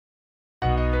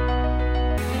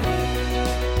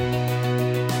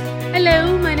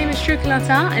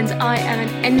Shrukalata and I am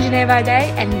an engineer by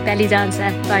day and belly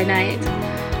dancer by night.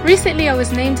 Recently I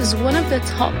was named as one of the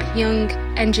top young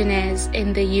engineers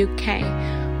in the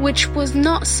UK, which was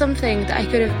not something that I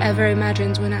could have ever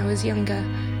imagined when I was younger,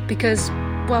 because,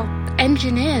 well,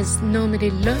 engineers normally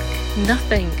look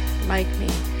nothing like me.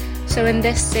 So in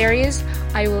this series,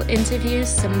 I will interview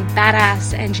some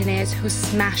badass engineers who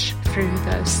smash through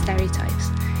those stereotypes.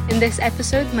 In this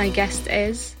episode, my guest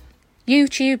is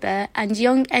YouTuber and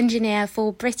Young Engineer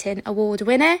for Britain Award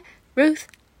winner, Ruth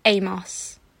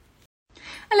Amos.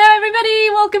 Hello everybody,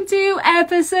 welcome to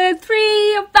episode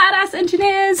 3 of Badass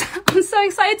Engineers. I'm so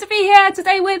excited to be here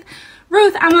today with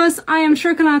Ruth Amos. I am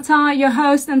Shrukalata, your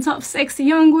host and top 6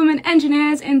 young women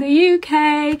engineers in the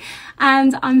UK.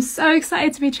 And I'm so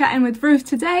excited to be chatting with Ruth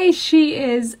today. She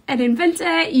is an inventor,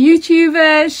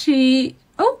 YouTuber.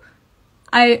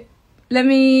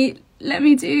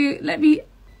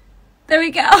 There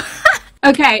we go.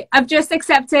 Okay, I've just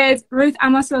accepted Ruth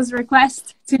Amos's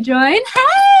request to join.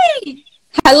 Hey!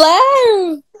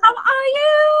 Hello! How are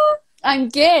you? I'm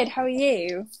good. How are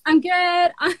you? I'm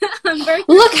good. I'm very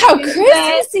Look how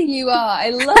Christmassy you are.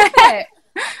 I love it.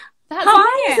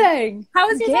 That's amazing. How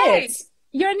was your day?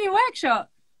 You're in your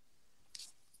workshop.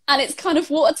 And it's kind of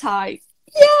watertight.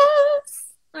 Yes!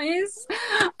 Nice.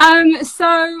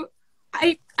 So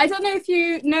I don't know if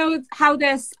you know how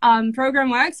this program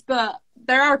works, but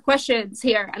there are questions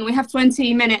here and we have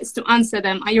 20 minutes to answer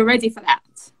them. Are you ready for that?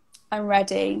 I'm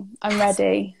ready.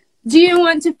 Do you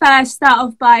want to first start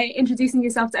off by introducing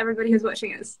yourself to everybody who's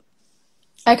watching us?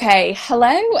 Okay,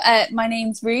 hello. My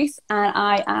name's Ruth and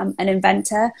I am an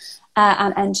inventor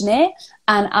and engineer,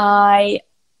 and I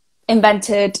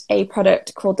invented a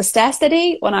product called the Stair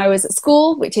Steady when I was at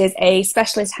school, which is a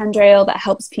specialist handrail that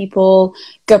helps people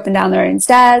go up and down their own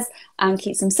stairs and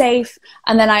keeps them safe.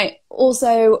 And then I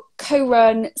also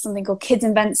co-run something called Kids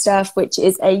Invent Stuff, which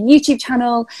is a YouTube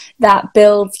channel that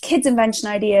builds kids invention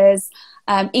ideas.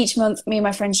 Each month, me and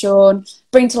my friend Sean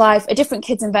bring to life a different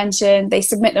kid's invention. They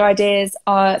submit their ideas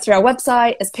through our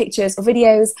website as pictures or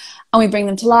videos, and we bring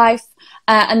them to life.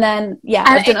 And then,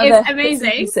 I've done other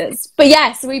amazing pieces.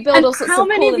 But so we build all sorts of cool How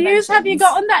many views inventions. have you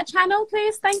got on that channel,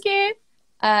 please? Thank you.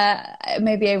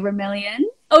 Maybe over 1 million.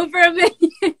 Over 1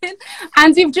 million.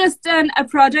 And you've just done a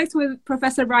project with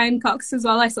Professor Brian Cox as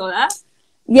well. I saw that.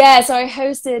 Yeah, so I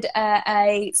hosted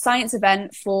a science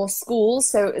event for schools.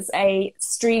 So it was a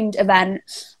streamed event.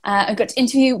 I got to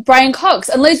interview Brian Cox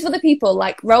and loads of other people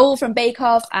like Raoul from Bake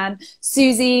Off and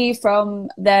Susie from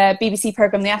the BBC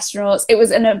programme The Astronauts. It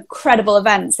was an incredible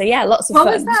event. So yeah, lots of fun.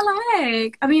 What was that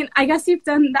like? I mean, I guess you've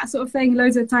done that sort of thing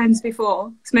loads of times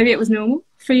before. So maybe it was normal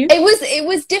for you? It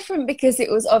was different because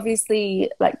it was obviously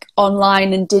like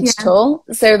online and digital.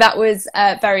 Yeah. So that was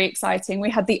very exciting. We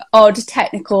had the odd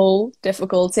technical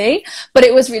difficulty, but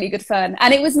it was really good fun.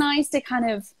 And it was nice to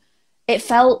it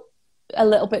felt a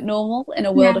little bit normal in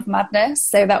a world of madness.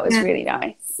 So that was really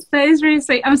nice. That is really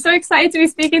sweet. I'm so excited to be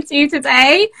speaking to you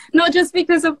today, not just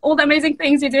because of all the amazing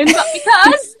things you're doing, but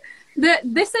because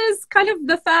this is kind of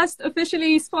the first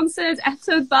officially sponsored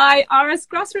episode by RS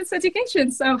Grassroots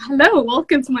Education. So hello,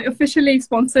 welcome to my officially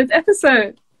sponsored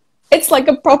episode. It's like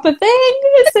a proper thing.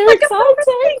 It's so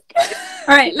exciting.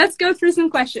 All right, let's go through some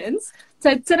questions.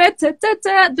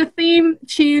 The theme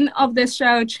tune of this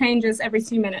show changes every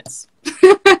 2 minutes.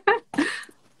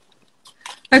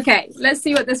 Okay, let's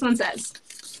see what this one says.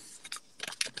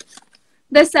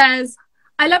 This says,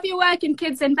 I love your work in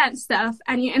Kids Invent Stuff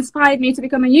and you inspired me to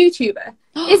become a YouTuber.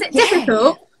 Is it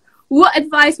difficult? What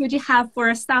advice would you have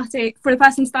for the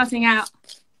person starting out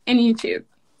in YouTube?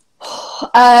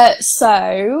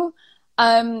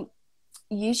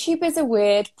 YouTube is a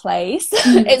weird place.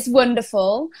 It's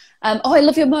wonderful. I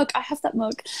love your mug. I have that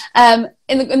mug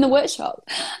in the workshop.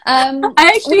 I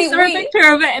actually saw a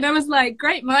picture of it and I was like,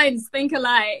 great minds think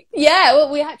alike. Yeah,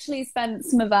 well, we actually spent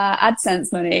some of our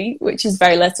AdSense money, which is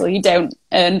very little. You don't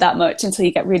earn that much until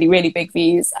you get really, really big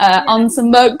views on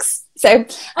some mugs. So,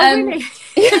 really?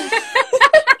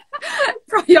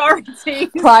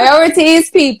 Priorities,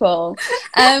 people.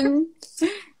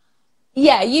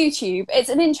 Yeah, YouTube, it's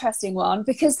an interesting one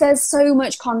because there's so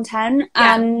much content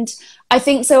and I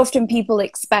think so often people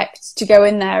expect to go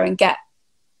in there and get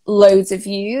loads of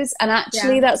views and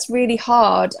actually that's really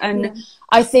hard. And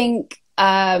I think,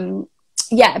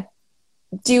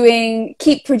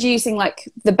 keep producing like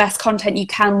the best content you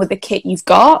can with the kit you've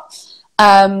got.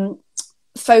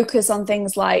 Focus on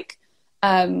things like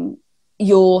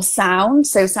your sound.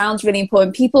 So sound's really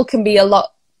important. People can be a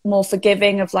lot more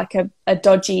forgiving of like a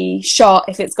dodgy shot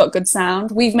if it's got good sound.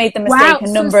 We've made the mistake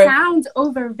sound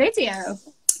over video.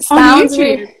 On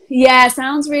YouTube?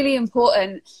 Sound's really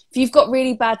important. If you've got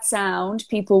really bad sound,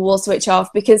 people will switch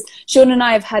off, because Sean and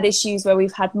I have had issues where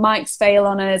we've had mics fail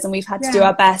on us and we've had to do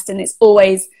our best, and it's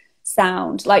always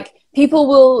sound. Like, people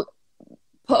will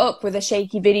put up with a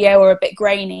shaky video or a bit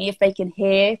grainy if they can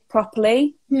hear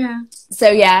properly. Yeah. So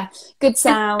yeah, good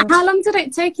sound. How long did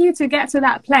it take you to get to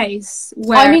that place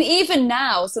where... I mean, even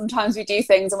now, sometimes we do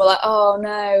things and we're like, oh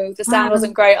no, the sound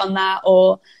wasn't great on that,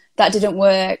 or that didn't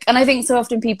work. And I think so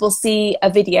often people see a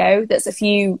video that's a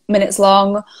few minutes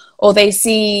long, or they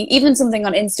see even something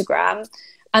on Instagram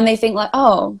and they think like,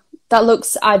 oh, that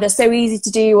looks either so easy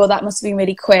to do, or that must have been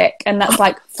really quick. And that's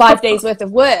like 5 days worth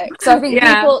of work. So I think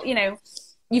people, you know,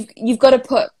 you've got to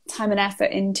put time and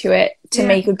effort into it to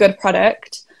make a good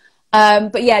product.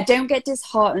 But yeah, don't get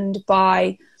disheartened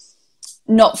by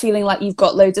not feeling like you've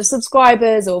got loads of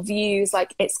subscribers or views.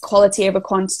 Like, it's quality over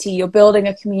quantity. You're building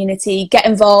a community. Get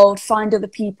involved, find other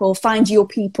people, find your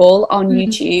people on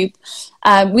YouTube.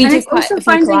 We do it's quite also a few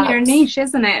finding collabs. your niche,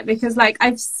 isn't it? Because like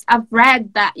I've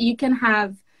read that you can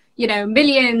have, you know,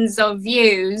 millions of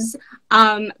views,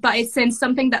 but it's in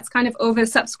something that's kind of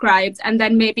oversubscribed, and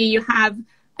then maybe you have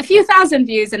a few thousand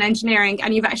views in engineering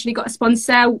and you've actually got a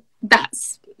sponsor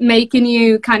that's making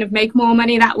you kind of make more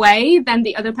money that way than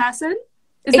the other person.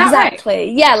 Is that Exactly.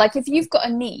 right? Yeah, like if you've got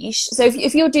a niche, so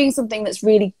if you're doing something that's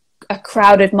really a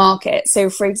crowded market, so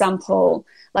for example,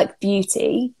 like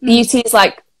beauty is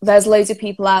like, there's loads of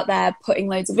people out there putting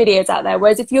loads of videos out there,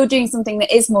 whereas if you're doing something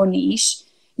that is more niche,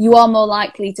 you are more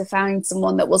likely to find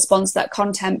someone that will sponsor that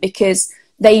content, because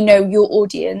they know your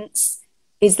audience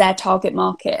is their target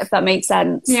market, if that makes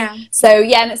sense. Yeah. So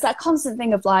yeah, and it's that constant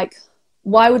thing of like,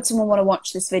 why would someone want to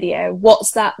watch this video?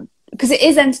 What's that? Because it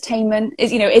is entertainment.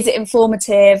 Is, you know, is it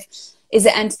informative? Is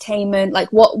it entertainment? Like,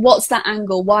 what's that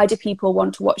angle? Why do people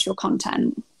want to watch your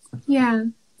content? Yeah.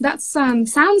 That's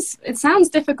sounds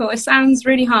difficult. It sounds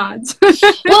really hard.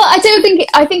 Well, I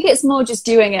think it's more just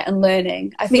doing it and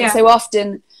learning. I think so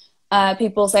often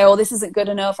people say, oh, this isn't good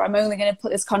enough, or I'm only going to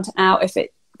put this content out if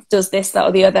it does this, that,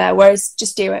 or the other. Whereas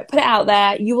just do it, put it out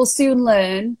there. You will soon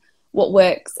learn what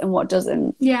works and what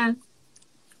doesn't. Yeah.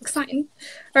 Exciting.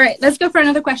 All right, let's go for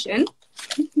another question.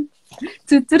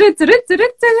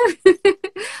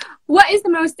 What is the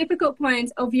most difficult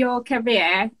point of your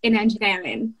career in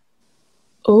engineering?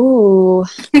 Ooh.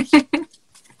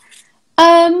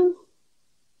 I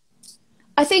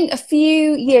think a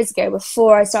few years ago,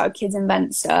 before I started Kids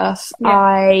Invent Stuff,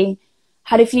 I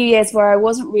had a few years where I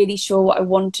wasn't really sure what I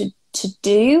wanted to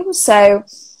do. So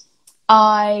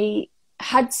I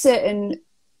had certain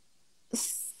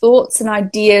thoughts and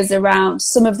ideas around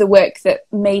some of the work that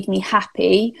made me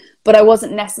happy, but I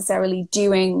wasn't necessarily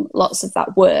doing lots of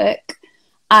that work.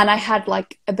 And I had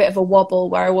like a bit of a wobble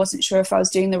where I wasn't sure if I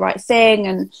was doing the right thing.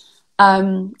 And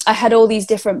I had all these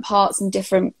different parts and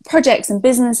different projects and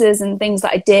businesses and things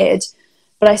that I did,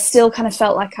 but I still kind of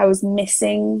felt like I was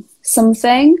missing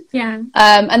something. Yeah.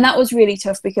 And that was really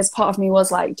tough, because part of me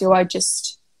was like, do I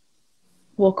just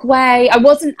walk away? I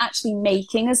wasn't actually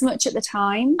making as much at the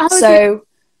time. Oh,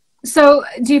 so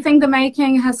do you think the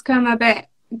making has come a bit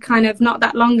kind of not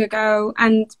that long ago,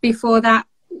 and before that?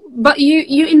 But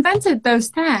you invented those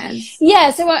stairs. Yeah,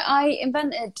 so I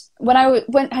invented when I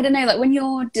don't know, like when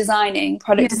you're designing,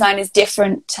 product design is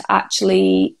different to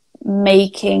actually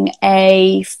making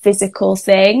a physical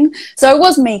thing. So I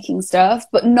was making stuff,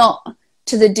 but not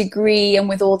to the degree and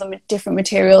with all the different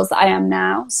materials that I am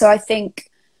now. So I think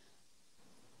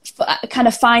kind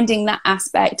of finding that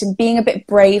aspect and being a bit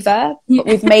braver but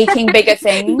with making bigger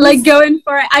things, like going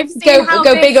for it. I've seen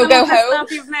go big or go home.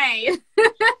 Stuff you've made.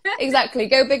 Exactly,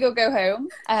 go big or go home.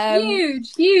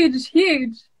 Huge.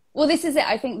 Well, this is it.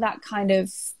 I think that kind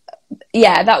of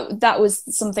that was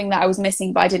something that I was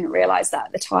missing, but I didn't realize that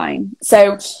at the time.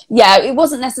 So yeah, it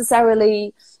wasn't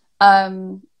necessarily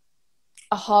a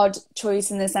hard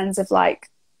choice in the sense of like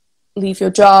leave your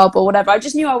job or whatever. I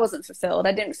just knew I wasn't fulfilled.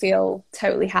 I didn't feel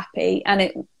totally happy,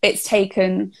 and it's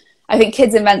taken, I think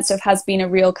Kids Invent Stuff has been a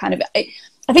real kind of, I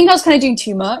think I was kind of doing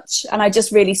too much, and I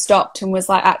just really stopped and was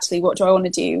like, actually, what do I want to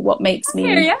do? What makes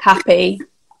me happy?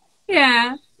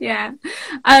 Yeah.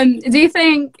 Do you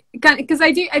think, because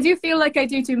I do feel like I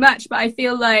do too much, but I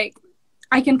feel like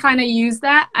I can kind of use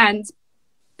that and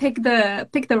pick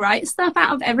the right stuff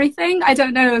out of everything. I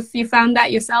don't know if you found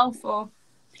that yourself, or...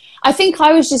 I think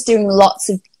I was just doing lots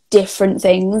of different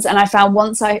things, and I found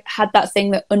once I had that thing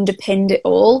that underpinned it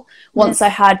all, once I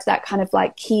had that kind of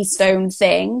like keystone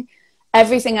thing,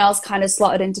 everything else kind of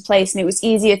slotted into place, and it was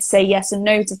easier to say yes or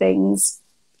no to things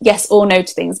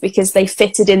because they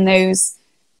fitted in those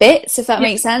bits, if that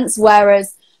makes sense.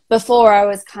 Whereas before I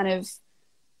was kind of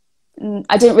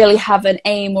I didn't really have an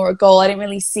aim or a goal. I didn't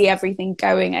really see everything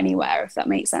going anywhere, if that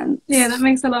makes sense. Yeah, that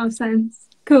makes a lot of sense.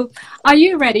 Cool. Are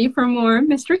you ready for more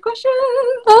mystery questions?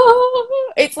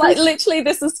 Oh, it's like literally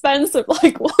the suspense of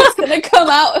like what's going to come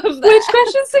out of that. Which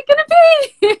questions are going to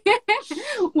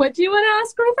be? What do you want to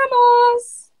ask Ruth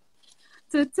Amos?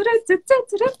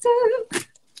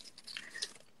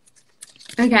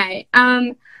 Okay.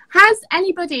 Has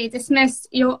anybody dismissed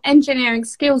your engineering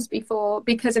skills before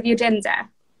because of your gender?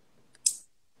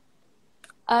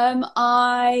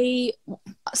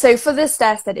 So for the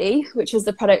Stair Steady, which was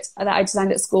the product that I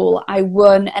designed at school, I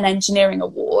won an engineering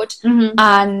award,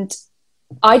 and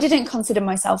I didn't consider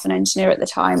myself an engineer at the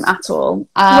time at all.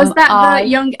 Was that the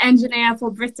Young Engineer for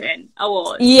Britain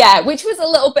award? Yeah, which was a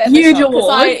little bit of huge a shock,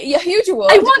 award. Huge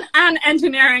award. I want an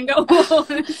engineering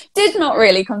award. Did not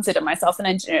really consider myself an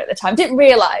engineer at the time. Didn't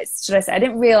realise, should I say? I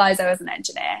didn't realise I was an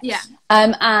engineer. Yeah.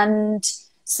 And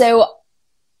so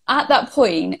at that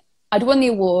point, I'd won the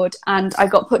award and I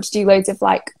got put to do loads of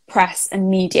like press and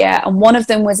media. And one of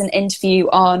them was an interview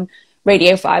on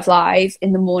Radio 5 Live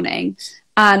in the morning.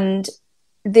 And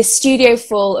this studio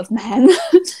full of men,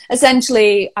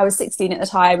 essentially, I was 16 at the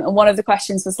time. And one of the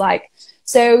questions was like,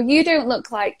 so you don't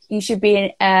look like you should be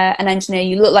an engineer.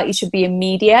 You look like you should be in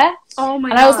media. Oh my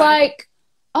God. And I was like,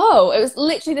 oh, it was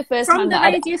literally the first time From the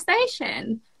that radio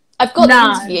station? I've got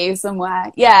the interview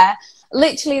somewhere. Yeah.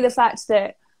 Literally the fact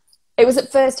that it was the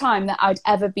first time that I'd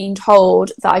ever been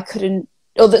told that I couldn't,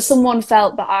 or that someone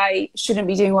felt that I shouldn't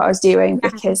be doing what I was doing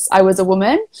because I was a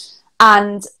woman.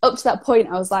 And up to that point,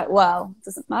 I was like, well, it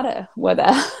doesn't matter whether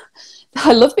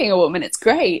I love being a woman. It's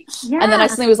great. Yeah. And then I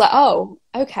suddenly was like, oh,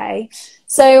 okay.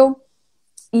 So,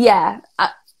 yeah,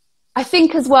 I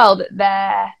think as well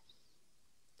that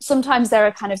sometimes there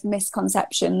are kind of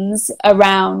misconceptions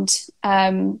around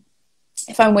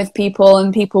if I'm with people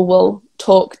and people will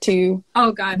talk to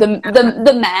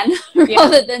the men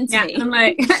rather than to me. I'm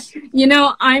like,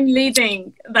 I'm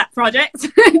leading that project.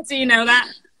 Do you know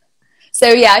that? So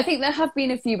yeah, I think there have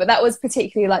been a few, but that was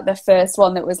particularly like the first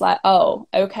one that was like, oh,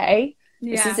 okay,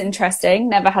 this is interesting.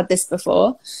 Never had this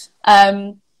before.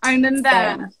 I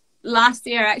remember last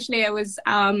year, actually, I was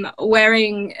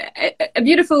wearing a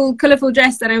beautiful, colourful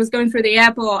dress and I was going through the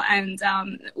airport, and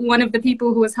one of the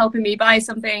people who was helping me buy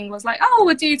something was like, oh,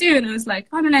 what do you do? And I was like,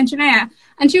 I'm an engineer.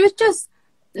 And she was just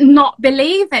not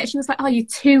believe it. She was like, oh, you're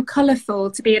too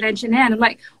colourful to be an engineer. And I'm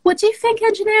like, what do you think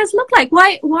engineers look like?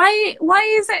 Why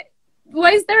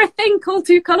is there a thing called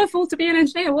too colourful to be an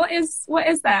engineer? What is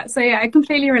that? So yeah, I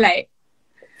completely relate.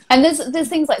 And there's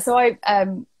things like, so I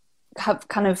have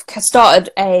kind of started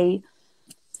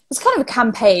it's kind of a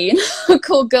campaign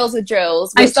called Girls with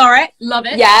Drills. I saw it, love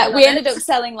it. Yeah, we ended up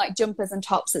selling like jumpers and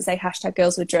tops that say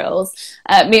 #Girls with Drills.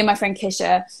 Me and my friend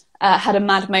Kisha had a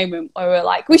mad moment where we were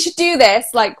like, we should do this,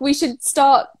 like we should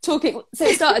start talking. So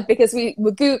it started because we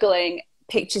were Googling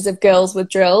pictures of girls with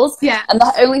drills, and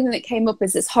the only thing that came up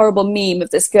is this horrible meme of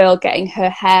this girl getting her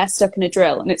hair stuck in a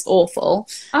drill, and it's awful.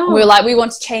 And we were like, we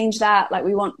want to change that, like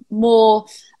we want more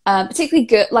particularly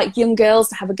like young girls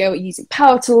to have a go at using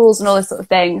power tools and all this sort of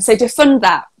thing. So to fund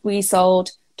that, we sold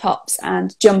tops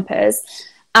and jumpers,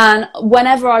 and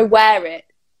whenever I wear it,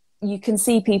 you can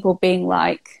see people being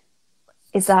like,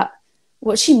 is that,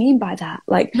 what does she mean by that?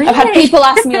 Like, really? I've had people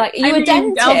ask me like, are you a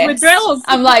dentist? Girls with drills.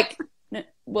 I'm like,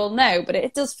 well, no, but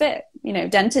it does fit.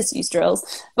 Dentists use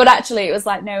drills. But actually it was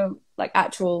like, no, like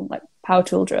actual like power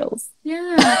tool drills.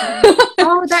 Yeah.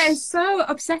 Oh, that is so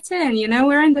upsetting.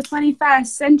 We're in the 21st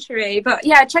century. But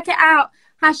yeah, check it out.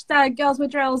 #Girls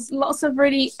with Drills. Lots of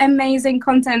really amazing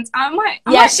content. I might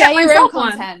share your own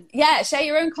content. Yeah, share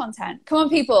your own content. Come on,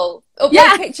 people.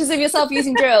 Upload pictures of yourself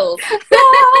using drills.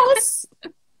 Yes!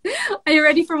 Are you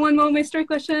ready for one more mystery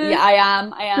question? Yeah, I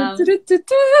am.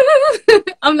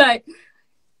 I'm like,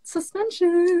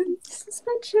 suspension.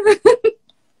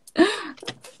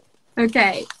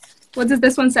 Okay, what does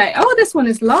this one say? Oh, this one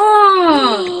is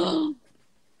long.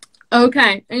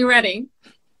 Okay, are you ready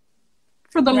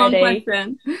for the long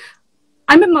question?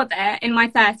 I'm a mother in my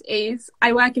 30s.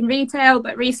 I work in retail,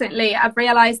 but recently I've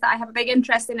realised that I have a big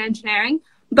interest in engineering,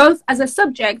 both as a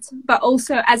subject, but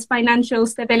also as financial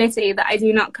stability that I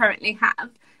do not currently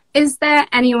have. Is there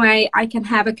any way I can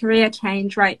have a career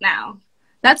change right now?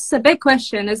 That's a big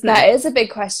question, isn't it? That is a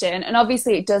big question. And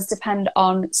obviously it does depend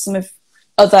on some of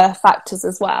other factors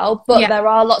as well. But there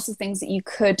are lots of things that you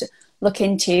could look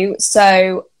into.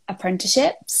 So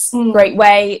apprenticeships, great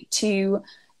way to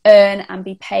earn and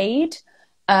be paid.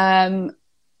 And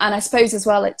I suppose as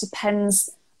well, it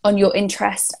depends on your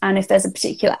interest and if there's a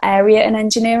particular area in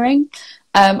engineering.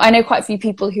 I know quite a few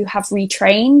people who have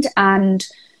retrained and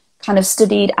kind of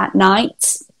studied at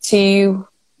night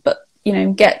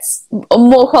get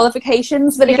more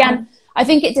qualifications. But again, I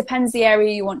think it depends the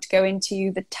area you want to go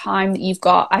into, the time that you've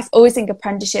got. I always think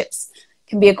apprenticeships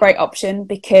can be a great option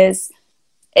because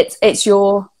it's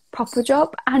your proper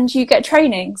job and you get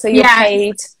training, so you're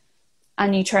paid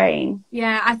and you train.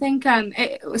 Yeah, I think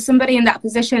somebody in that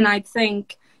position, I'd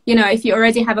think, if you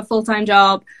already have a full-time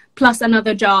job plus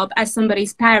another job as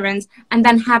somebody's parents, and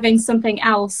then having something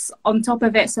else on top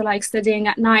of it, so like studying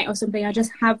at night or something, I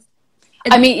just have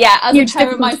as a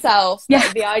parent myself,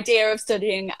 like, the idea of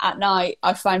studying at night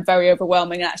I find very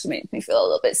overwhelming and actually makes me feel a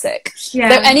little bit sick. So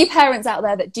any parents out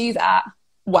there that do that,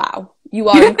 wow, you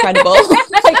are incredible.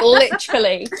 Like,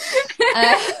 literally.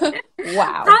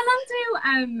 Wow. How long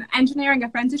do engineering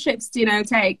apprenticeships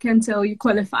take until you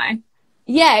qualify?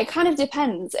 Yeah, it kind of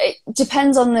depends. It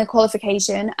depends on the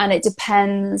qualification, and it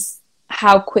depends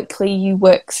how quickly you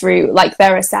work through, like,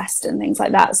 they're assessed and things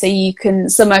like that. So you can,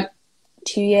 some are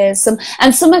 2 years, some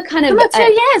are kind of 2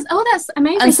 years. Oh, that's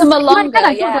amazing. And some are longer.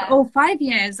 I thought they're 5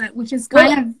 years, which is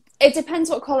kind of. It depends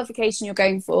what qualification you're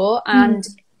going for and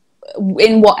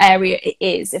in what area it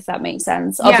is, if that makes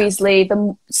sense. Obviously,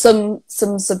 some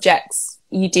subjects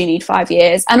you do need 5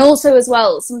 years, and also as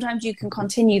well, sometimes you can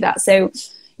continue that. So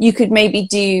you could maybe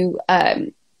do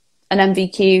an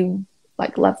MVQ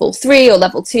like level 3 or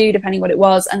level 2, depending what it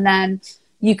was, and then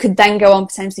you could then go on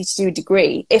potentially to do a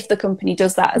degree if the company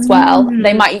does that as well.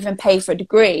 They might even pay for a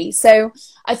degree. So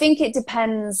I think it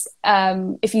depends.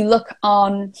 If you look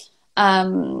on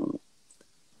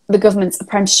the government's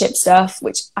apprenticeship stuff,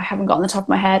 which I haven't got on the top of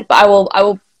my head, but I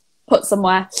will put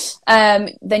somewhere,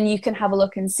 then you can have a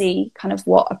look and see kind of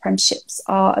what apprenticeships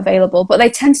are available. But they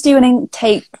tend to do an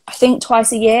intake, I think,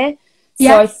 twice a year.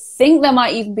 So I think there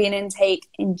might even be an intake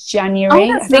in January.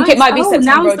 I think it might be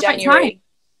September or January.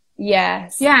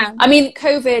 Yes. Yeah. I mean,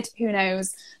 COVID, who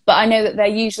knows? But I know that there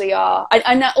usually are.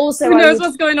 I know also. Who knows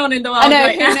what's going on in the world? I know.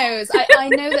 Right who now. knows? I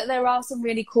know that there are some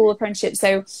really cool apprenticeships.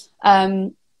 So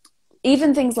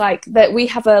even things like that, we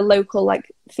have a local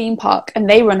like theme park, and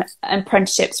they run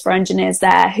apprenticeships for engineers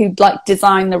there who like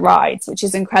design the rides, which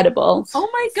is incredible. Oh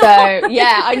my god! So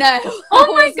yeah, I know.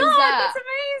 Oh my god, that's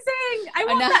amazing! I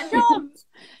want that job.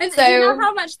 And so, do you know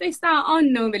how much they start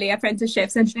on normally,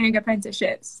 apprenticeships, engineering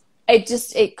apprenticeships? It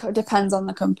depends on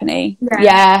the company.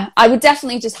 Yeah, I would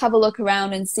definitely just have a look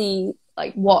around and see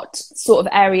like what sort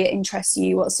of area interests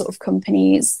you, what sort of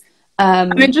companies.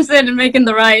 I'm interested in making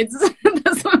the rides.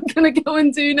 That's what I'm gonna go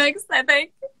and do next, I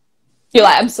think. You're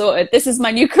like, I'm sorted. This is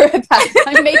my new career path.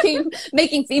 I'm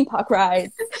making theme park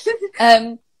rides.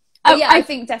 I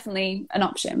think definitely an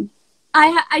option.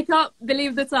 I can't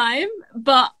believe the time,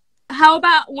 but how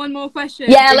about one more question?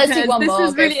 Yeah, let's do one more. This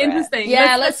is really interesting.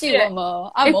 Yeah, let's do one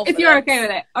more. If you're okay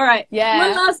with it. All right. Yeah.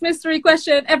 One last mystery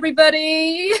question,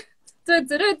 everybody.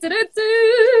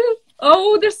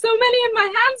 Oh, there's so many in my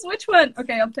hands. Which one?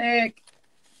 Okay, I'll pick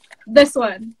this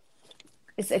one.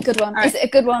 Is it a good one? Right. Is it a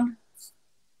good one?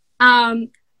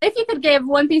 If you could give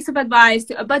one piece of advice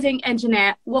to a budding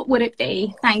engineer, what would it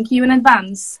be? Thank you in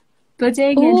advance.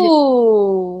 Budding engineer.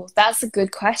 Ooh, that's a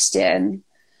good question.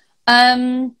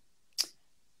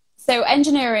 So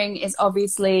engineering is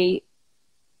obviously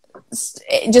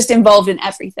just involved in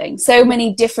everything. So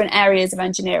many different areas of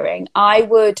engineering. I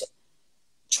would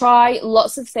try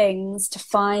lots of things to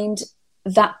find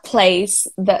that place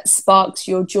that sparks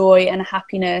your joy and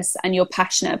happiness and you're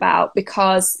passionate about,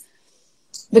 because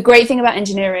the great thing about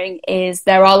engineering is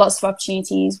there are lots of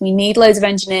opportunities. We need loads of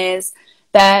engineers.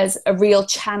 There's a real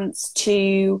chance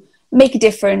to make a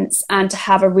difference and to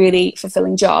have a really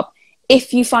fulfilling job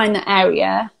if you find that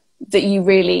area that you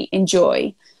really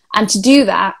enjoy. And to do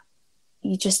that,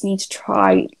 you just need to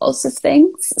try lots of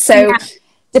things. So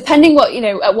depending what,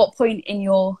 at what point in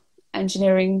your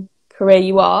engineering career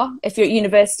you are, if you're at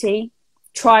university,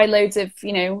 try loads of,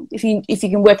 if you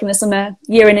can work in the summer,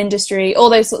 year in industry, all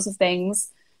those sorts of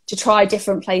things, to try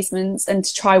different placements and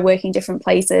to try working different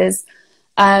places.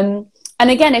 And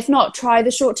again, if not, try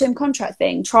the short-term contract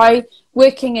thing. Try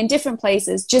working in different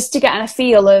places just to get a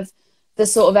feel of the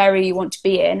sort of area you want to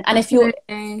be in. And if you're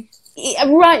right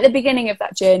at the beginning of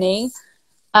that journey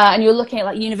and you're looking at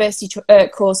like university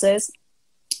courses,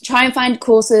 try and find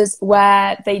courses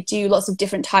where they do lots of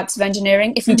different types of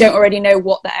engineering if you don't already know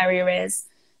what the area is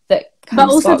that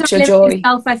kind of sparks your joy.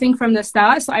 Yourself, I think, from the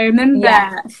start. So I remember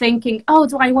thinking, oh,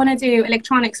 do I want to do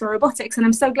electronics or robotics? And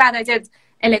I'm so glad I did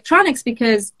electronics,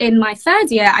 because in my third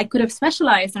year I could have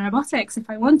specialized in robotics if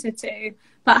I wanted to.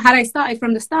 But had I started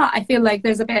from the start, I feel like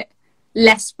there's a bit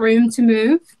less room to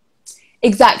move.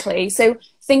 Exactly. So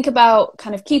think about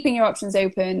kind of keeping your options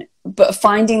open, but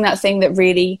finding that thing that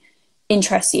really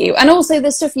interests you. And also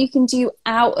the stuff you can do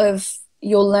out of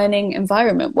your learning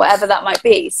environment, whatever that might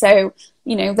be. So,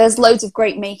 you know, there's loads of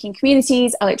great making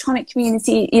communities, electronic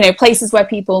community, you know, places where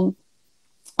people,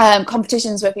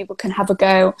 competitions where people can have a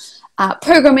go at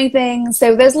programming things.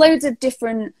 So there's loads of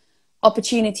different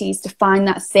opportunities to find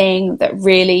that thing that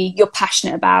really you're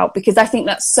passionate about, because I think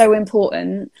that's so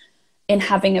important in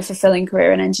having a fulfilling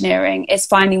career in engineering, is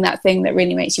finding that thing that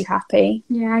really makes you happy.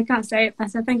 Yeah, I can't say it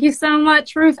better. Thank you so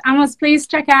much, Ruth Amos. Please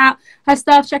check out her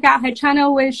stuff, check out her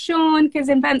channel with Sean, Kids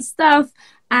Invent Stuff.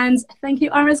 And thank you,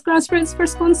 RS Grassroots, for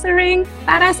sponsoring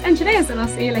Badass Engineers, and I'll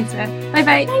see you later. Bye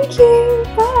bye. Thank you.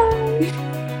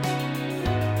 Bye.